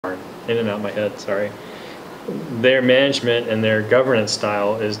in and out of my head, sorry. Their management and their governance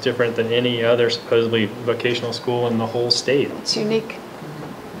style is different than any other supposedly vocational school in the whole state. It's unique.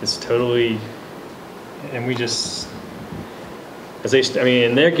 It's totally, and we just, as they, I mean,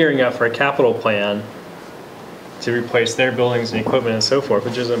 and they're gearing up for a capital plan to replace their buildings and equipment and so forth,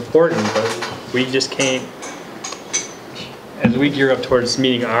 which is important, but we just can't, as we gear up towards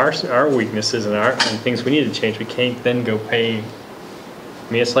meeting our weaknesses and things we need to change, we can't then go pay.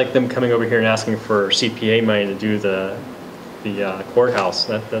 I mean, it's like them coming over here and asking for CPA money to do the courthouse.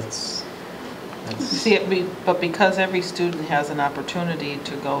 That's See, but because every student has an opportunity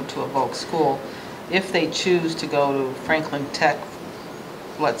to go to a voc school, if they choose to go to Franklin Tech,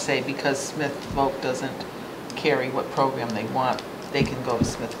 let's say because Smith Voc doesn't carry what program they want, they can go to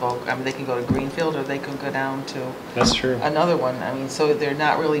Smith Voc. I mean, they can go to Greenfield, or they can go down to That's true. another one. I mean, so they're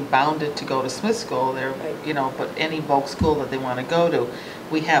not really bounded to go to Smith School. They're, you know, but any Voc school that they want to go to,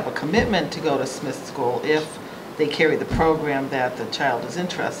 we have a commitment to go to Smith School if they carry the program that the child is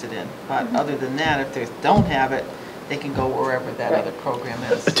interested in. But other than that, if they don't have it, they can go wherever that other program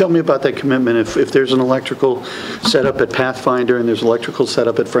is. Tell me about that commitment. If there's an electrical setup at Pathfinder and there's electrical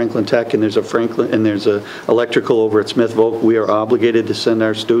setup at Franklin Tech and there's a electrical over at Smith Voc, we are obligated to send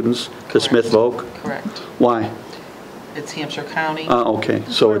our students to Smith Voc? Correct. Why? It's Hampshire County. Okay,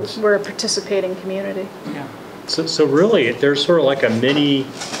 so it's... We're a participating community. Yeah. So really, there's sort of like a mini,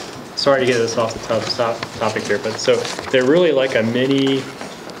 sorry to get this off the topic here, but so they're really like a mini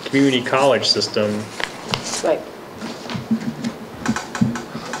community college system. Right.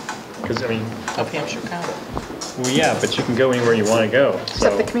 Because, I mean... Of Hampshire County. Well, yeah, but you can go anywhere you want to go.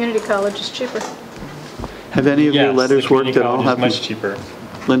 Except the community college is cheaper. Have any of your letters worked at all? Yes, much cheaper.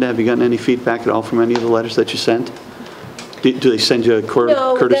 Linda, have you gotten any feedback at all from any of the letters that you sent? Do they send you a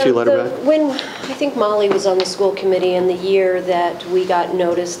courtesy letter back? When I think Molly was on the school committee, in the year that we got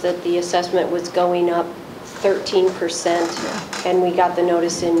notice that the assessment was going up 13%, and we got the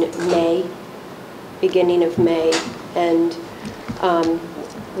notice in May, beginning of May, and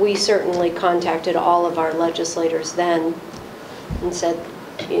we certainly contacted all of our legislators then and said,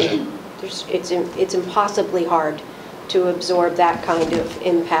 you know, it's impossibly hard to absorb that kind of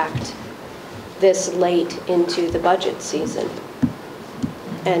impact this late into the budget season.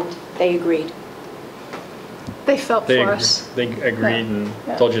 And they agreed. They felt for us. They agreed and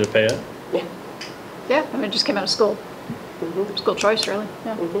told you to pay it? Yeah. Yeah, I mean, it just came out of school. School choice, really.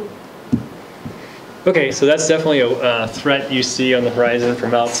 Yeah. Okay, so that's definitely a threat you see on the horizon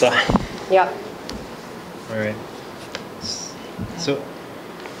from outside. Yeah. All right. So,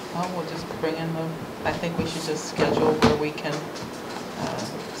 Well, we'll just bring in I think we should just schedule where we can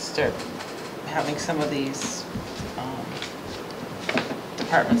start having some of these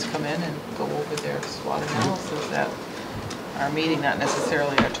departments come in and go over their SWOT analysis at our meeting, not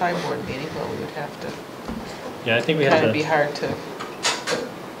necessarily our tri-board meeting, but we would have to. yeah, I think we have to. Kind of be hard to.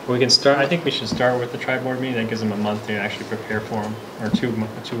 We can start. I think we should start with the tri-board meeting. That gives them a month to actually prepare for them, or 2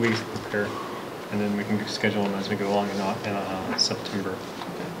 weeks to prepare, and then we can schedule them as we go along in September.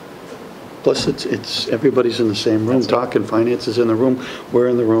 Plus, it's everybody's in the same room talking. Finance is in the room. We're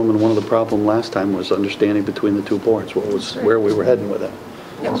in the room, and one of the problem last time was understanding between the two boards where we were heading with it.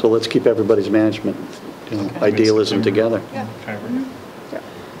 Yep. So let's keep everybody's management, idealism together. Yeah. Yeah.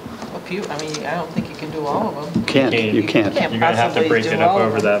 I mean, I don't think you can do all of them. You can't. You're going to have to break it up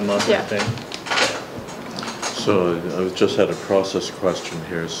over that month, I think. So I just had a process question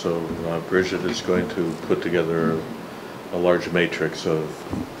here. So Bridget is going to put together a large matrix of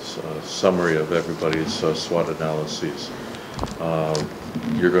summary of everybody's SWOT analyses.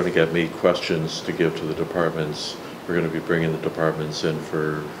 You're going to get me questions to give to the departments. We're going to be bringing the departments in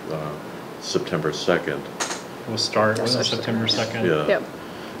for September 2nd. We'll start with September 2nd. Yeah. Yep.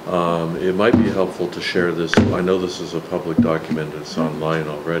 It might be helpful to share this. I know this is a public document, it's online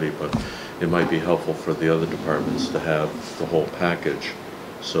already, but it might be helpful for the other departments to have the whole package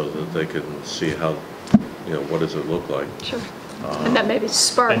so that they can see how, what does it look like. Sure. And that maybe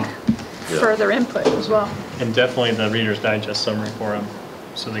spark further input as well. And definitely the Reader's Digest summary for them,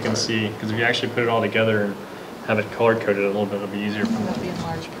 so they can see, because if you actually put it all together and have it color-coded a little bit, it'll be easier for them. That'll be in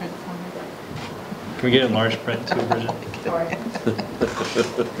large print for me. Can we get it in large print too, Bridget?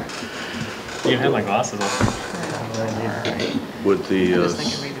 You can have my glasses on. Would the I just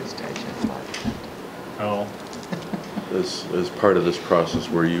think Reader's Digest large print. Oh. as part of this process,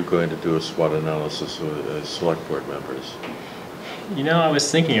 were you going to do a SWOT analysis as select board members? I was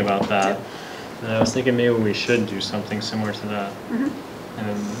thinking about that. And I was thinking maybe we should do something similar to that.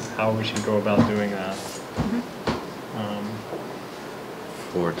 And how we should go about doing that.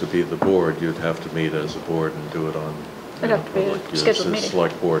 For it to be the board, you'd have to meet as a board and do it on It'd have to be a Like, scheduled as meeting.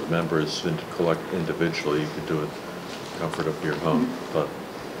 select board members collect individually, you could do it comfort of your home, but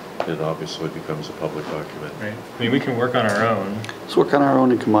it obviously becomes a public document. Right. I mean, we can work on our own Let's work on our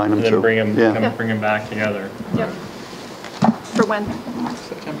own and combine them and too. then bring them, Yeah. bring them back together. Yep. For when?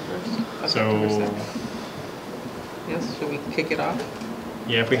 September 1st. So, Yes, should we kick it off?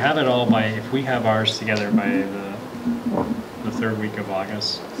 yeah, if we have it all if we have ours together by the third week of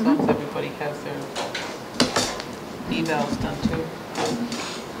August. As long as everybody has their evals done too.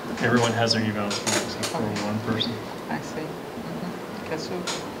 Everyone has their evals except for one person. I see. Guess who?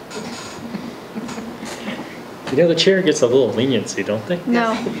 You know, the chair gets a little leniency, don't they?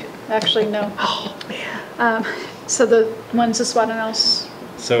 No, actually, no. Oh, man. So when's the SWOT analysis?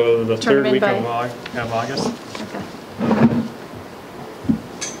 So the Turn third them in week by- of August? Okay. I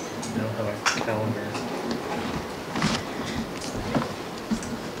don't have a calendar.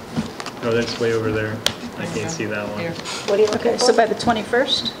 Oh, that's way over there. I can't see that one. Here. What are you looking Okay, for? so by the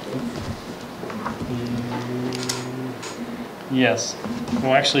 21st? Yes.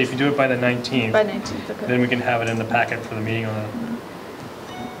 Well, actually, if you do it by the 19th, By 19th, okay. then we can have it in the packet for the meeting on the,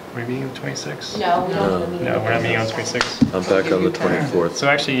 are we meeting on the 26th? No, we don't have a meeting. No, we're not meeting on the 26th. I'm back on the 24th. So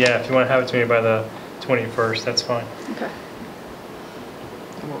actually, yeah, if you want to have it to me by the 21st, that's fine. Okay.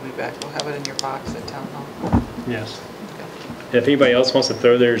 And we'll be back. We'll have it in your box at town hall. Yes. Okay. If anybody else wants to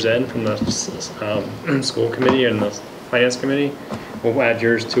throw theirs in from the school committee and the finance committee, we'll add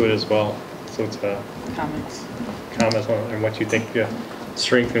yours to it as well. So it's a Comments. comment on what you think the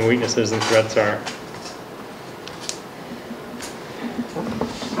strengths and weaknesses and threats are.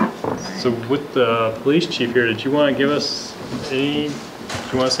 So with the police chief here, did you want to give us any, do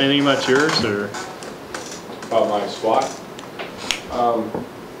you want to say anything about yours or? About my SWAT?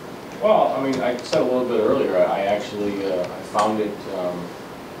 Well, I mean, I said a little bit earlier, I actually, I found it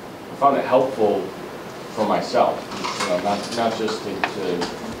helpful for myself, you know, not just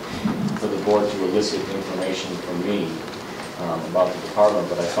for the board to elicit information from me about the department,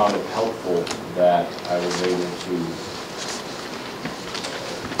 but I found it helpful that I was able to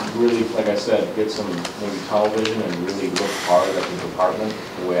really, like I said, get some maybe tunnel vision and really look hard at the department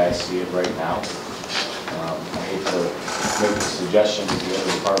the way I see it right now. I hate to make the suggestion that the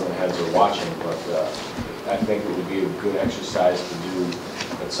other department heads are watching, but I think it would be a good exercise to do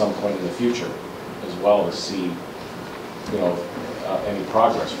at some point in the future, as well as see, you know, any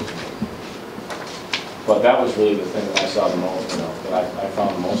progress we can make. But that was really the thing that I saw the most, you know, that I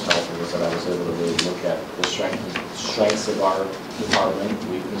found the most helpful was that I was able to really look at the strengths of our department,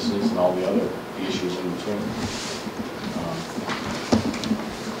 weaknesses, and all the other issues in between.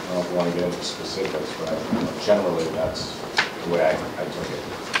 I don't know if you want to get into specifics, but you know, generally that's the way I took it.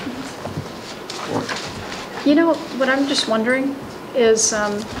 You know, what I'm just wondering is, I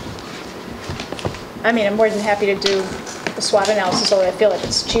mean, I'm more than happy to do the SWOT analysis, although I feel like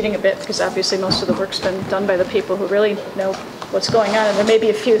it's cheating a bit because obviously most of the work's been done by the people who really know what's going on. And there may be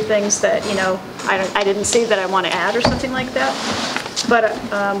a few things that, you know, I didn't see that I want to add or something like that. But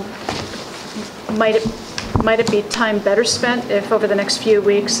might it be time better spent if over the next few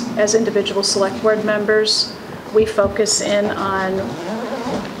weeks, as individual select board members, we focus in on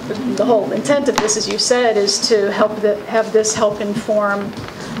the whole intent of this, as you said, is to have this help inform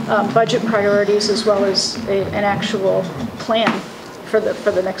budget priorities as well as an actual plan for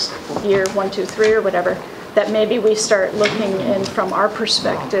the next year, 1, 2, 3, or whatever. That maybe we start looking in from our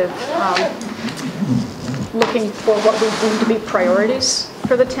perspective, looking for what we deem to be priorities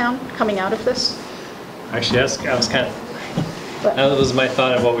for the town coming out of this. Actually, I was kind of, that was my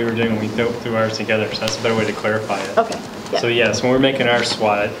thought of what we were doing when we threw ours together, so that's a better way to clarify it. Okay. Yeah. So yes, when we're making our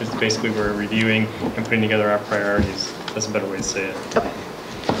SWOT, it's basically we're reviewing and putting together our priorities. That's a better way to say it. Okay.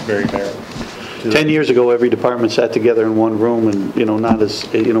 Very fair. 10 years ago, every department sat together in one room and, you know, not as,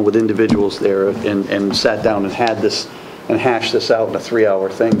 you know, with individuals there and sat down and had this and hashed this out in a 3-hour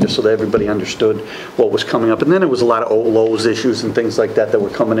thing just so that everybody understood what was coming up. And then there was a lot of Lowe's issues and things like that that were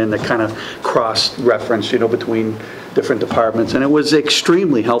coming in that kind of cross-referenced, you know, between different departments. And it was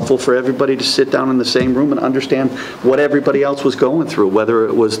extremely helpful for everybody to sit down in the same room and understand what everybody else was going through, whether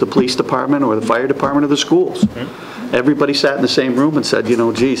it was the police department or the fire department or the schools. Everybody sat in the same room and said, you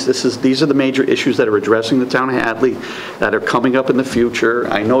know, geez, these are the major issues that are addressing the town of Hadley that are coming up in the future.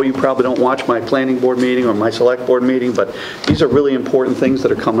 I know you probably don't watch my planning board meeting or my select board meeting, but these are really important things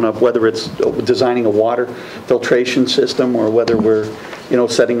that are coming up, whether it's designing a water filtration system or whether we're, you know,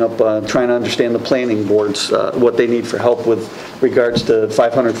 setting up, trying to understand the planning boards, what they need for help with regards to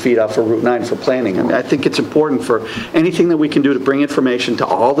 500 feet off of Route 9 for planning. I mean, I think it's important for anything that we can do to bring information to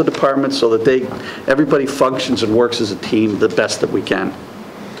all the departments so that everybody functions and works as a team the best that we can.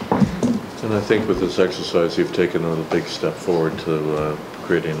 So And I think with this exercise, you've taken a big step forward to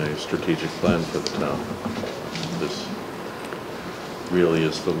creating a strategic plan for the town. This really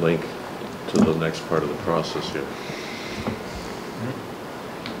is the link to the next part of the process here.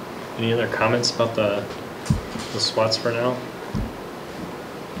 Any other comments about the SWATs for now?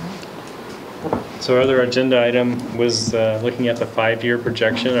 So our other agenda item was looking at the 5-year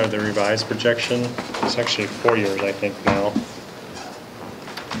projection or the revised projection. It's actually 4 years, I think, now.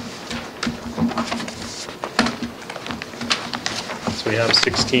 So we have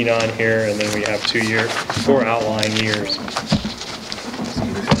 16 on here, and then we have 4 outlying years.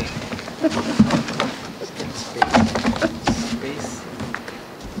 Space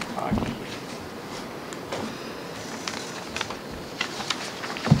hockey.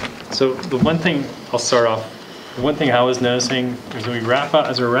 So the one thing, I'll start off, the one thing I was noticing is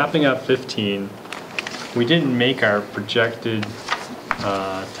as we're wrapping up 15, we didn't make our projected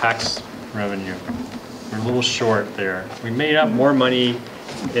tax revenue. We're a little short there. We made up more money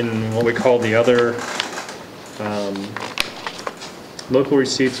in what we call the other, local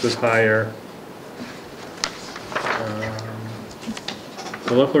receipts was higher.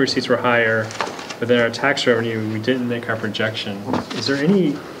 The local receipts were higher, but then our tax revenue, we didn't make our projection. Is there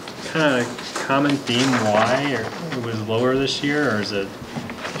any kind of common theme why it was lower this year, or is it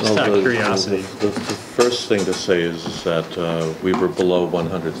just out of curiosity? The first thing to say is that we were below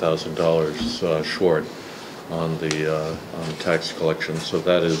 $100,000 short on the tax collection, so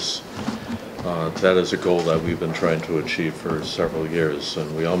that is a goal that we've been trying to achieve for several years,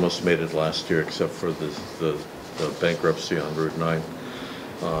 and we almost made it last year, except for the bankruptcy on Route 9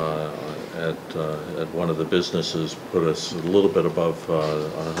 at one of the businesses put us a little bit above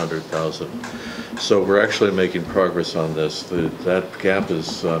 100,000. So we're actually making progress on this. That gap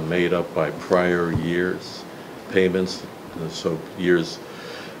is made up by prior years payments, so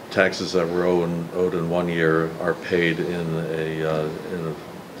taxes that were owed in one year are paid in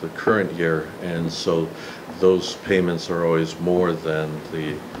the current year, and so those payments are always more than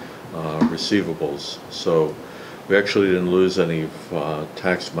the receivables. So we actually didn't lose any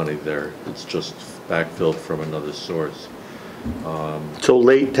tax money there. It's just backfilled from another source. So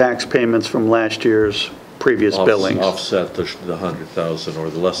late tax payments from last year's previous billings. Offset the 100,000 or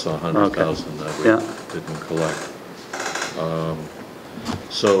the less than 100,000 that we didn't collect.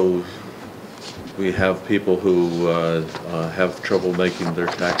 So we have people who have trouble making their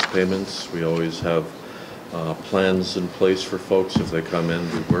tax payments. We always have plans in place for folks. If they come in,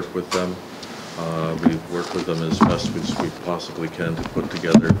 we work with them. We work with them as best as we possibly can to put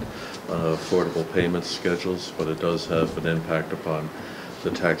together affordable payment schedules, but it does have an impact upon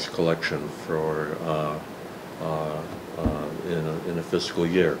the tax collection for in a fiscal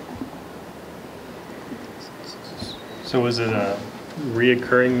year. So is it a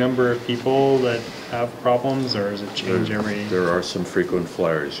reoccurring number of people that have problems, or does it change every? There are some frequent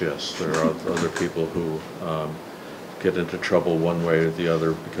flyers, yes. There are other people who get into trouble one way or the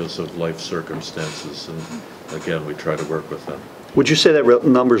other because of life circumstances, and again, we try to work with them. Would you say that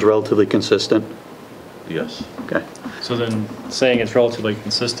number is relatively consistent? Yes. Okay. So then, saying it's relatively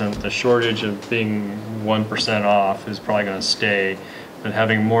consistent, the shortage of being 1% off is probably going to stay, but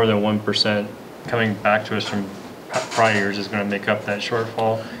having more than 1% coming back to us from prior years is going to make up that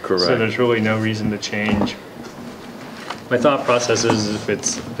shortfall. Correct. So there's really no reason to change. My thought process is if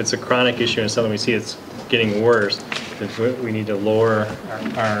it's a chronic issue and something we see it's getting worse, then we need to lower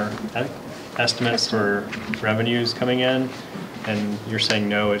our estimates for revenues coming in. And you're saying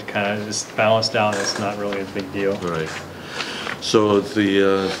no, it kind of is balanced out. It's not really a big deal. Right. So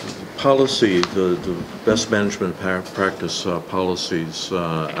the policy, the best management practice policies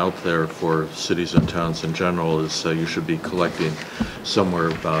out there for cities and towns in general is you should be collecting somewhere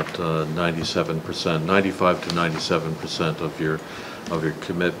about 97%, 95 to 97% of your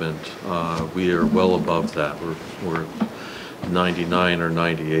commitment. We are well above that. We're 99 or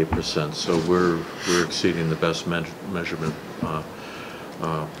 98%. So we're exceeding the best measurement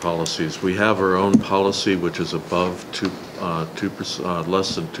policies. We have our own policy which is above 2%,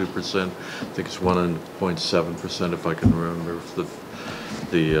 less than 2%. I think it's 1.7% if I can remember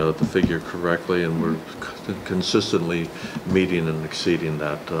the figure correctly, and we're consistently meeting and exceeding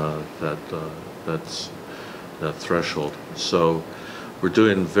that threshold. So we're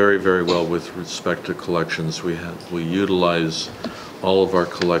doing very, very well with respect to collections. We utilize all of our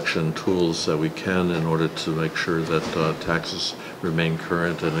collection tools that we can in order to make sure that taxes remain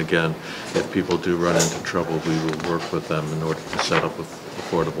current. And again, if people do run into trouble, we will work with them in order to set up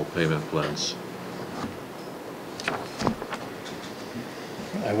affordable payment plans.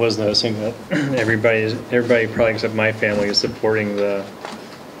 I was noticing that everybody probably except my family is supporting the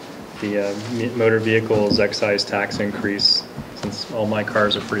the motor vehicles excise tax increase, since all my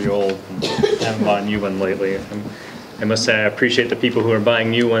cars are pretty old and haven't bought a new one lately. I must say I appreciate the people who are buying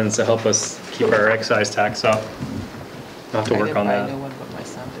new ones to help us keep our excise tax up. I'll have to work on I that. didn't buy a new one, but my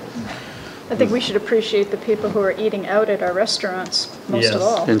son did. I think we should appreciate the people who are eating out at our restaurants, most Yes. of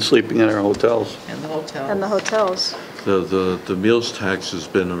all, And sleeping in our hotels. And the hotels. and the hotels. The meals tax has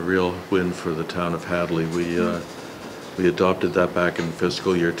been a real win for the town of Hadley. We adopted that back in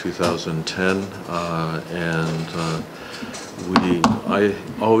fiscal year 2010, I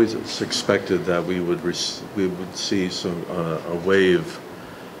always expected that we would see a wave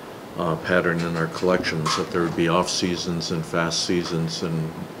pattern in our collections, that there would be off seasons and fast seasons,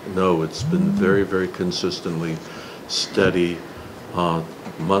 and no, it's been very, very consistently steady,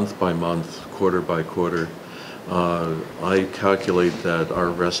 month by month, quarter by quarter. I calculate that our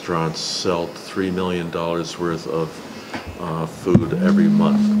restaurants sell $3 million worth of food every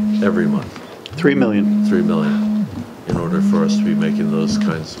month. 3 million. 3 million, in order for us to be making those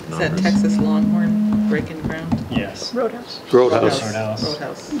kinds of Is that numbers. Texas Longhorn breaking ground? Yes. Roadhouse. Roadhouse.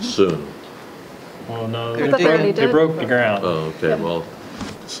 Roadhouse. Soon. Well, no, I thought they already they did. broke the ground. Oh, okay, well,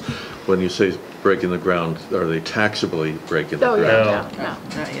 when you say breaking the ground, are they taxably breaking the Oh, ground? yeah,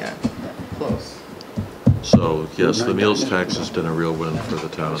 no. Not yet. Close. So, yes, the meals tax has been a real win for the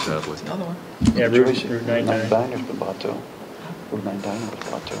town of Hadley. Another one. Yeah, Route 99. Diner's been bought too. Route 9 Diner was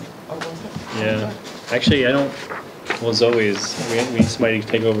bought too. Yeah. Actually, I don't, well, Zoe's, we just might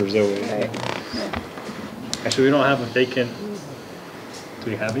take over Zoe. Right. Actually, we don't have a vacant, do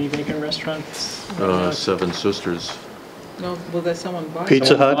we have any vacant restaurants? Seven Sisters. No, well, there's someone bought it. Pizza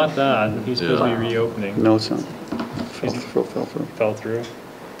Someone Hut? bought that, he's supposed to be reopening. No, it's not. Fell through. Fell through.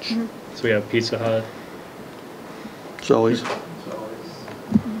 So we have Pizza Hut. Zoe's.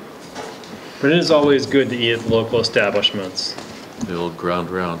 But it is always good to eat at local establishments. The old Ground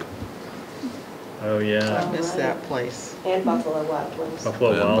Round. Oh, I yeah. miss that place. And Buffalo Wild Wings.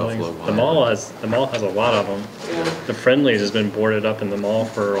 Buffalo Yeah, Wild Buffalo Wings. Wild The mall has a lot of them. Yeah. The Friendly's has been boarded up in the mall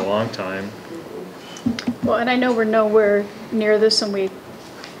for a long time. Well, and I know we're nowhere near this, and we,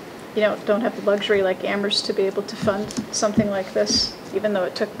 don't have the luxury like Amherst to be able to fund something like this, even though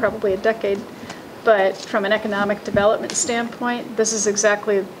it took probably a decade. But from an economic development standpoint, this is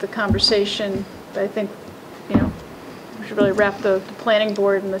exactly the conversation that I think, we should really wrap the planning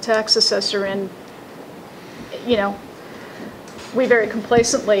board and the tax assessor in. We very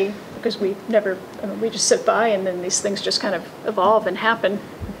complacently, because we just sit by and then these things just kind of evolve and happen.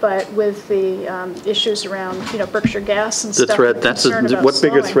 But with the issues around, Berkshire Gas and The stuff. threat, we're that's, concerned about what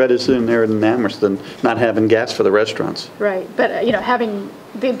bigger slowing. threat is in there than Amherst than not having gas for the restaurants? Right, but, having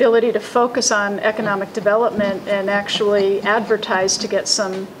the ability to focus on economic development and actually advertise to get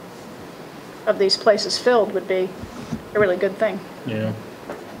some of these places filled would be a really good thing. Yeah.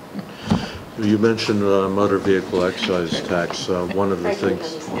 You mentioned motor vehicle excise tax. One of the Franklin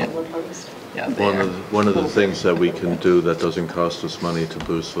things. has one opposed. Yeah, One of the things that we can do that doesn't cost us money to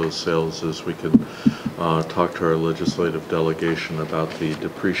boost those sales is we can talk to our legislative delegation about the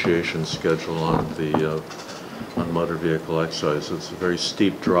depreciation schedule on motor vehicle excise. It's a very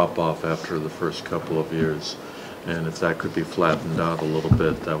steep drop off after the first couple of years, and if that could be flattened out a little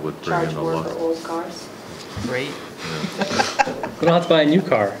bit, that would bring Charge in a more lot. for old cars. Great. We don't have to buy a new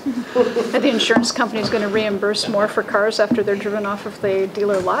car. Are the insurance companies going to reimburse more for cars after they're driven off of the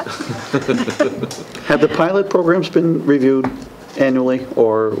dealer lot? Have the pilot programs been reviewed annually,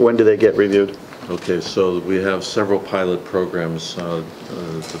 or when do they get reviewed? Okay, so we have several pilot programs.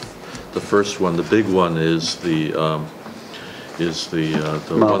 The first one, the big one, is the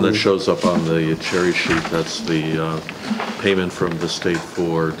one that shows up on the cherry sheet. That's the payment from the state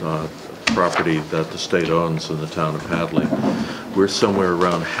for property that the state owns in the town of Hadley. We're somewhere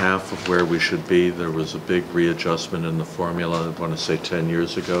around half of where we should be. There was a big readjustment in the formula, I want to say 10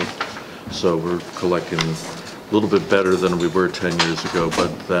 years ago. So we're collecting a little bit better than we were 10 years ago, but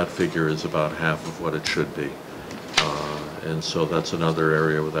that figure is about half of what it should be. And so that's another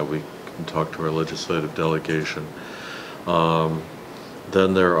area that we can talk to our legislative delegation.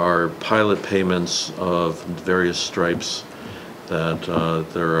 Then there are pilot payments of various stripes that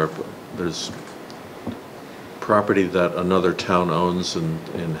there's property that another town owns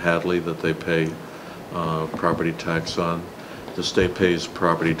in Hadley that they pay property tax on. The state pays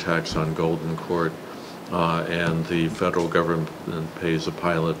property tax on Golden Court, and the federal government pays a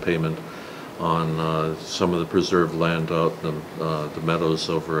pilot payment on some of the preserved land out in the meadows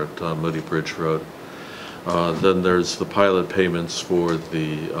over at Moody Bridge Road. Then there's the pilot payments for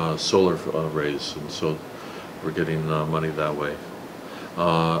the solar arrays, and so we're getting money that way.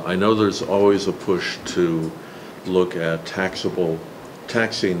 I know there's always a push to look at taxable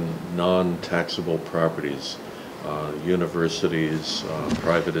taxing non-taxable properties, universities,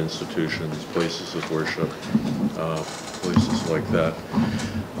 private institutions, places of worship, places like that.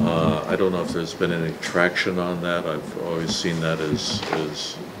 I don't know if there's been any traction on that. I've always seen that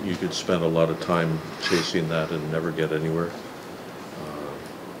as you could spend a lot of time chasing that and never get anywhere.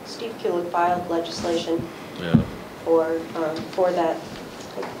 Steve Kulik filed legislation Yeah. for that.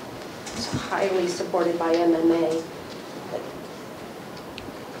 It's highly supported by MMA. But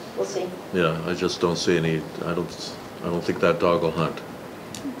we'll see. Yeah, I just don't see any. I don't think that dog will hunt.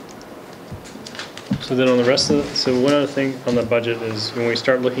 So then on the rest of so one other thing on the budget is when we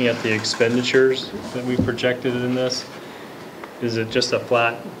start looking at the expenditures that we projected in this, is it just a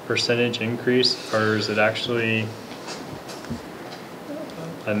flat percentage increase, or is it actually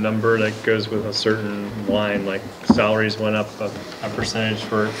a number that goes with a certain line, like salaries went up a percentage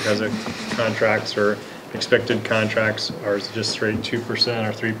because of contracts or expected contracts, or is it just straight 2%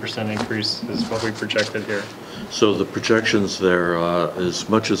 or 3% increase is what we projected here? So the projections there, as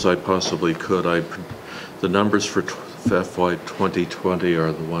much as I possibly could, the numbers for FY 2020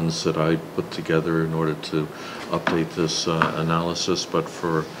 are the ones that I put together in order to update this analysis, but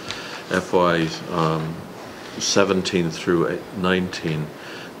for FY 17 through 19,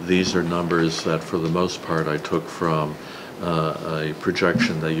 these are numbers that for the most part I took from a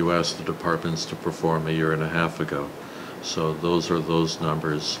projection that you asked the departments to perform a year and a half ago. So those are those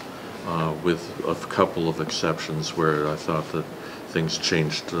numbers, with a couple of exceptions where I thought that things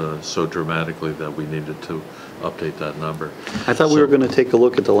changed so dramatically that we needed to update that number. I thought we were going to take a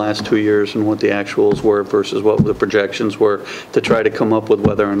look at the last 2 years and what the actuals were versus what the projections were to try to come up with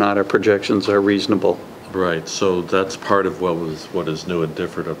whether or not our projections are reasonable. Right, so that's part of what is new and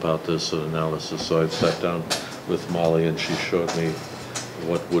different about this analysis. So I sat down with Molly and she showed me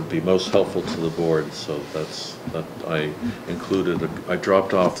what would be most helpful to the board. So that I included. I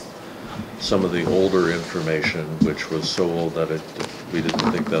dropped off some of the older information, which was so old that we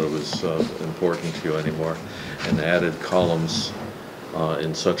didn't think that it was important to you anymore, and added columns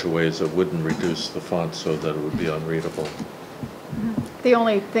in such a way as it wouldn't reduce the font so that it would be unreadable. The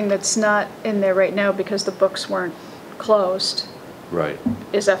only thing that's not in there right now, because the books weren't closed, Right.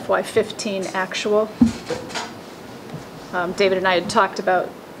 is FY15 actual. David and I had talked about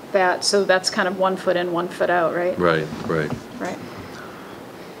that, so that's kind of 1 foot in, 1 foot out, right? Right, right. Right.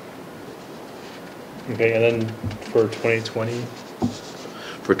 Okay, and then for 2020?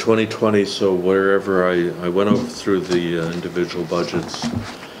 For 2020, so wherever I went over through the individual budgets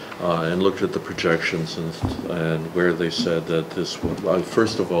and looked at the projections and where they said that this would,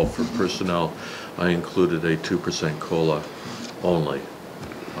 first of all, for personnel, I included a 2% COLA only.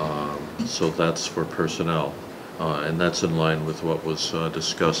 So that's for personnel. And that's in line with what was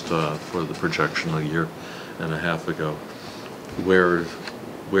discussed for the projection a year and a half ago. Where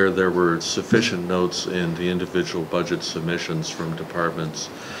there were sufficient notes in the individual budget submissions from departments,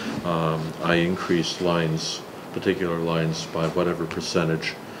 I increased lines, particular lines, by whatever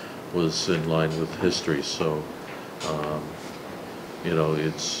percentage was in line with history. So, you know,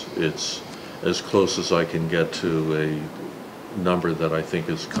 it's as close as I can get to a number that I think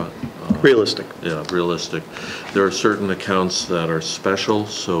is Realistic. Yeah, realistic. There are certain accounts that are special,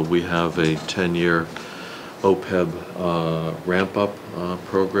 so we have a 10-year OPEB ramp-up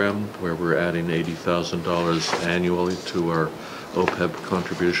program where we're adding $80,000 annually to our OPEB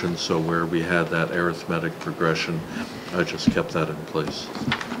contribution. So where we had that arithmetic progression, I just kept that in place.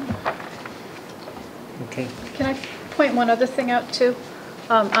 Okay. Can I point one other thing out too?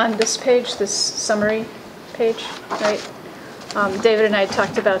 On this page, this summary page, right? David and I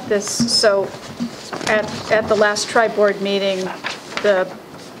talked about this. So at the last tri-board meeting, the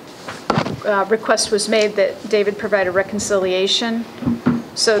request was made that David provide a reconciliation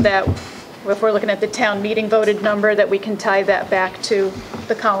so that if we're looking at the town meeting voted number, that we can tie that back to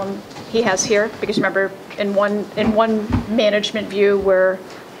the column he has here. Because remember, in one management view, we're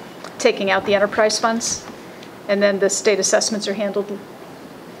taking out the enterprise funds, and then the state assessments are handled,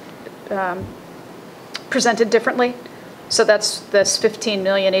 presented differently. So that's this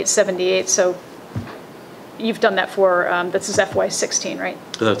 $15,878,000. So you've done that for, this is FY16, right?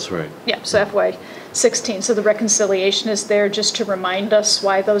 That's right. Yeah, so FY16. So the reconciliation is there just to remind us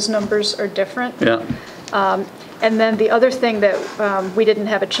why those numbers are different. Yeah. And then the other thing that we didn't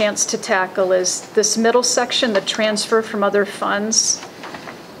have a chance to tackle is this middle section, the transfer from other funds.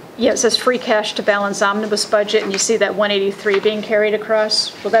 Yeah, it says free cash to balance omnibus budget, and you see that 183 being carried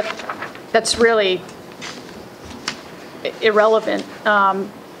across. Well, that's really irrelevant.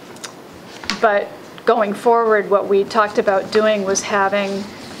 But going forward, what we talked about doing was having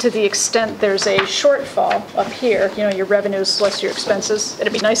to the extent there's a shortfall up here, you know, your revenues less your expenses.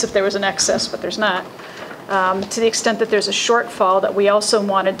 It'd be nice if there was an excess, but there's not. To the extent that there's a shortfall, that we also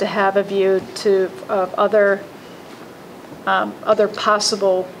wanted to have a view of other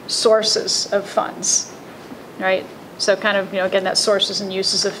possible sources of funds, right? So kind of, you know, again, that sources and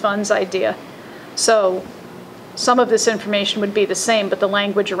uses of funds idea. So some of this information would be the same, but the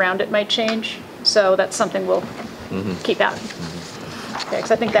language around it might change. So that's something we'll keep out. Okay,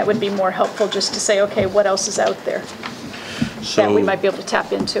 because I think that would be more helpful just to say, okay, what else is out there that we might be able to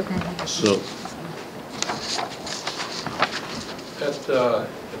tap into. So, At the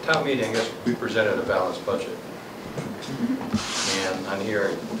town meeting, I guess we presented a balanced budget. And on here,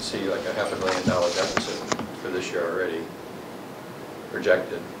 you see like a $500 million deficit for this year already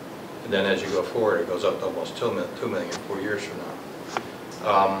projected. And then as you go forward, it goes up to almost $2 million 4 years from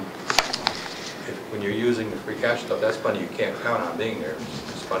now. When you're using the free cash stuff, that's money you can't count on being there.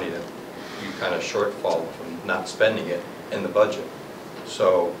 It's money that you kind of shortfall from not spending it in the budget.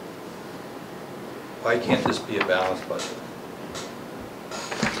 So why can't this be a balanced budget?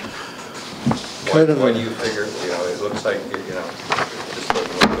 Why do you figure, you know, it looks like, you know, it just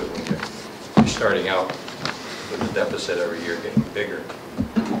doesn't look good when you're starting out with a deficit every year getting bigger.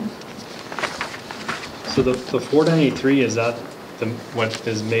 So the 493, is that what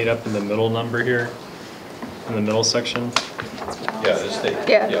is made up in the middle number here, in the middle section? Yeah, this thing.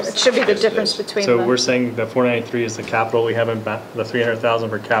 Yeah, it should be the difference between So them. we're saying the 493 is the capital we haven't, the 300,000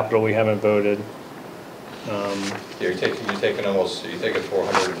 for capital we haven't voted. You're taking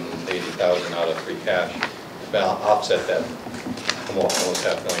 480,000 out of free cash, offset that almost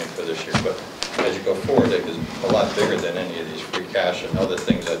 $500,000 for this year. But as you go forward, it is a lot bigger than any of these free cash and other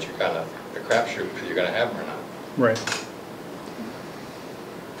things that you're kind of a crapshoot whether you're going to have them or not. Right.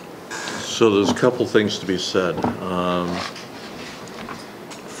 So there's a couple things to be said.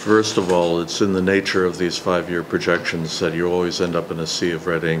 First of all, it's in the nature of these 5-year projections that you always end up in a sea of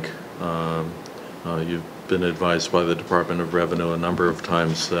red ink. You've been advised by the Department of Revenue a number of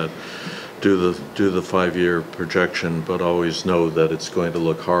times that do the 5-year projection, but always know that it's going to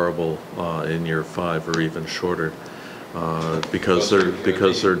look horrible in year 5 or even shorter, because there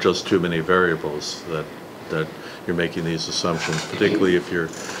are just too many variables that you're making these assumptions, particularly if you're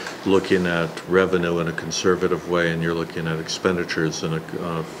looking at revenue in a conservative way and you're looking at expenditures in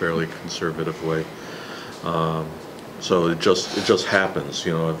a fairly conservative way. So it just happens.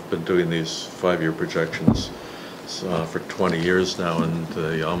 You know, I've been doing these 5-year projections for 20 years now, and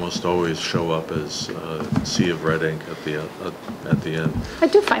they almost always show up as a sea of red ink at the end. I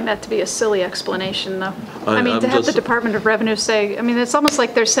do find that to be a silly explanation, though. I mean, to have the Department of Revenue say, I mean, it's almost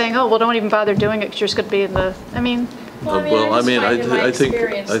like they're saying, oh, well, don't even bother doing it because you're just going to be in the, I mean. I think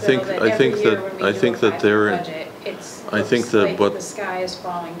that they're. I think that what the sky is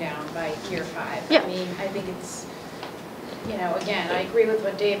falling down by year 5. Yeah. I mean, I think it's, you know, again, I agree with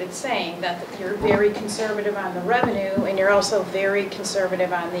what David's saying, that you're very conservative on the revenue and you're also very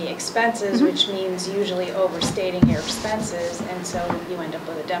conservative on the expenses, which means usually overstating your expenses, and so you end up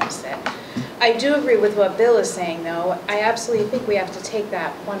with a deficit. I do agree with what Bill is saying, though. I absolutely think we have to take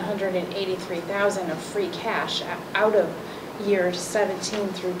that 183,000 of free cash out of years 17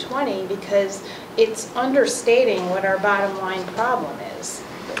 through 20 because it's understating what our bottom line problem is.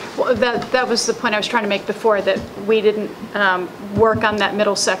 Well, that was the point I was trying to make before, that we didn't work on that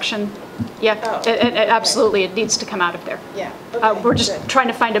middle section. Yeah, Oh, it absolutely, it needs to come out of there. Yeah. Okay, We're just good. trying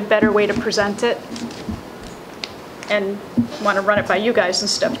to find a better way to present it and want to run it by you guys and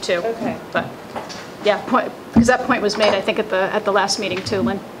stuff too. Okay. But yeah, because that point was made, I think, at the last meeting too,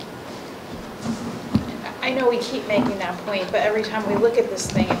 Lynn. I know we keep making that point, but every time we look at this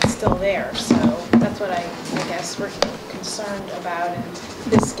thing, it's still there. So that's what I guess we're concerned about, and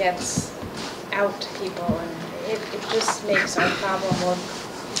this gets out to people, and it just makes our problem look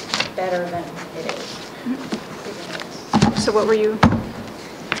better than it is. So what were you,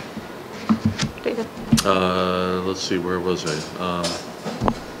 David? let's see, where was I?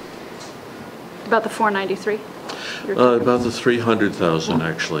 About the 493? About the 300,000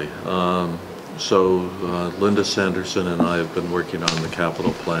 actually. So Linda Sanderson and I have been working on the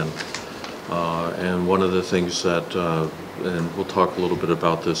capital plan, and one of the things that, and we'll talk a little bit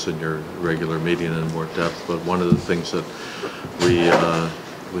about this in your regular meeting in more depth, but one of the things that we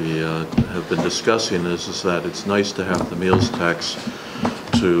have been discussing is that it's nice to have the meals tax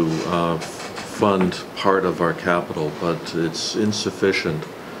to fund part of our capital, but it's insufficient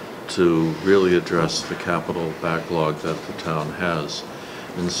to really address the capital backlog that the town has.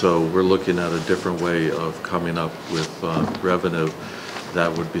 And so we're looking at a different way of coming up with revenue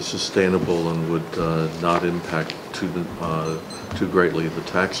that would be sustainable and would not impact too greatly the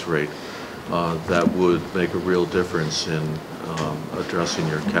tax rate, that would make a real difference in addressing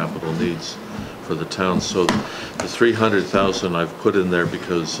your capital needs for the town. So the 300,000 I've put in there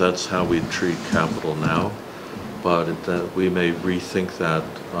because that's how we treat capital now, but that we may rethink that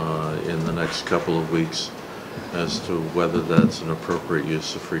in the next couple of weeks as to whether that's an appropriate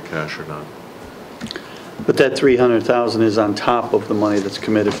use of free cash or not. But that 300,000 is on top of the money that's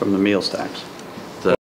committed from the meals tax.